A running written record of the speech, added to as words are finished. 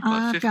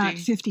I've 50? got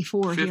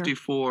 54 here.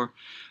 54.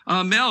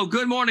 Mel,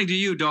 good morning to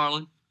you,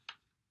 darling.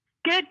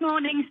 Good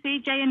morning,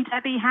 CJ and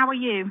Debbie. How are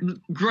you?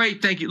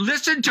 Great, thank you.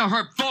 Listen to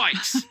her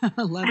voice.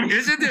 I love it.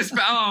 Isn't this? Oh,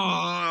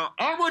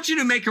 I want you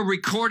to make a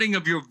recording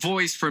of your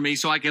voice for me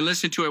so I can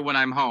listen to it when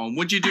I'm home.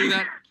 Would you do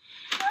that?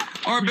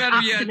 Or better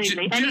yet,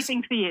 Absolutely.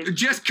 Anything for you.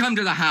 Just come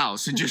to the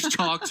house and just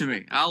talk to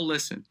me. I'll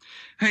listen.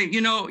 Hey,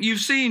 you know, you've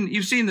seen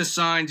the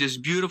signs, this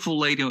beautiful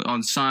lady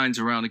on signs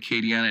around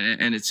Acadiana,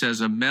 and it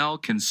says Amel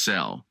can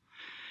sell.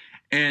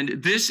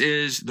 And this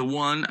is the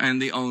one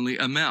and the only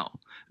Amel.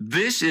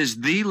 This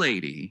is the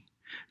lady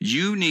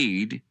you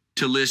need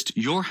to list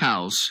your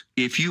house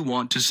if you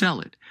want to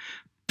sell it.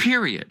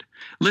 Period.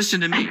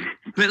 Listen to me.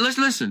 But let's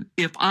listen.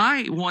 If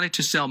I wanted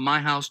to sell my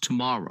house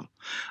tomorrow,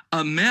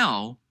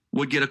 Amel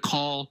would get a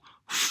call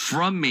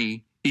from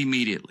me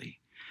immediately.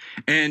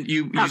 And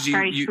That's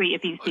very sweet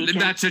of you, CJ.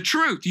 That's the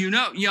truth. You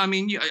know, yeah, I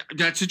mean,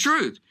 that's the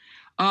truth.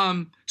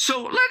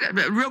 So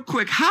real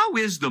quick, how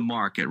is the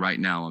market right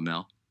now,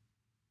 Amel?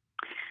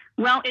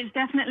 Well, it's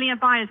definitely a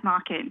buyer's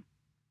market.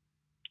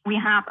 We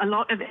have a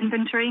lot of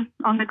inventory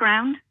on the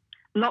ground,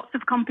 lots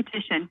of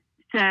competition.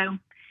 So,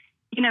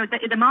 you know,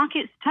 the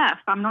market's tough.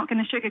 I'm not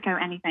going to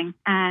sugarcoat anything.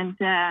 And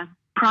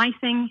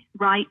pricing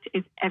right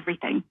is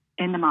everything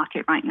in the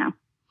market right now.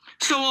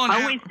 So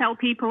I always tell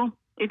people,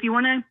 if you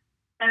want to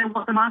know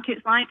what the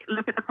market's like,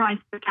 look at the price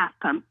of gas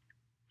pumps.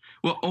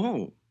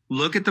 Well,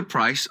 look at the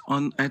price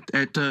at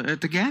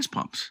the gas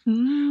pumps.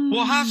 Mm.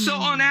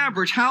 Well, on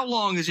average, how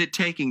long is it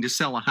taking to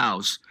sell a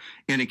house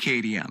in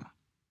Acadiana?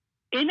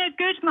 In a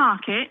good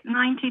market,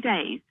 90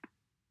 days.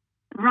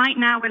 Right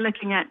now, we're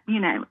looking at,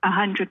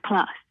 100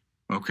 plus.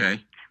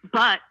 Okay.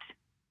 But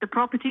the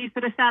properties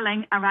that are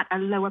selling are at a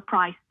lower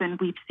price than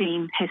we've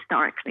seen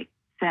historically.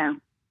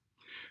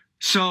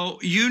 So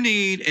you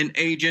need an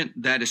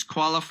agent that is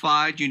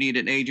qualified. You need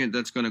an agent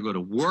that's going to go to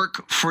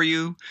work for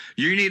you.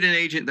 You need an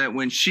agent that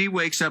when she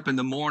wakes up in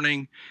the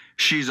morning,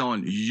 she's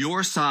on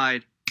your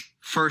side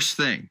first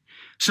thing.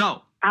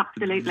 So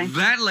absolutely,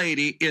 that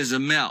lady is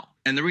Amel.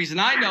 And the reason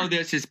I know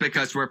this is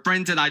because we're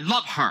friends and I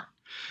love her.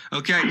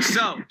 Okay,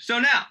 so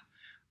now,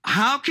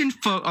 how can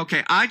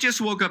okay, I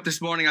just woke up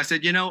this morning. I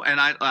said, and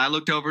I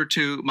looked over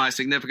to my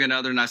significant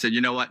other and I said,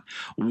 you know what?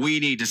 We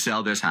need to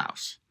sell this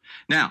house.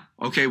 Now,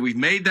 okay, we've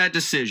made that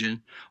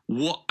decision,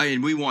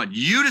 and we want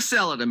you to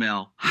sell it,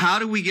 Amel. How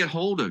do we get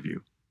hold of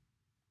you?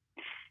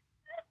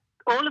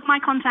 All of my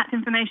contact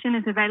information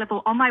is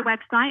available on my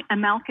website,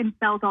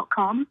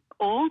 amelcansell.com,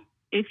 or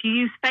if you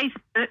use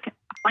Facebook,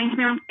 find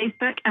me on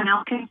Facebook,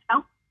 Amel can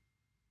sell.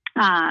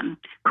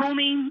 Call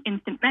me,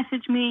 instant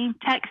message me,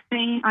 text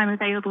me. I'm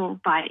available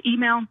via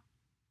email.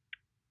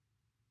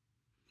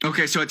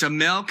 Okay, so it's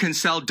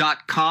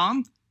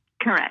amelcansell.com?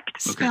 Correct.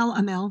 Okay. Spell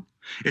Amel.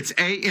 It's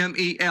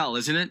AMEL,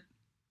 isn't it?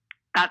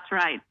 That's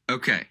right.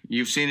 Okay,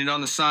 you've seen it on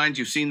the signs.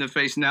 You've seen the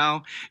face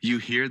now. You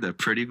hear the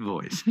pretty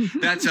voice.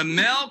 That's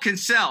Amel can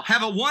sell.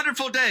 Have a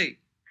wonderful day.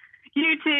 You too.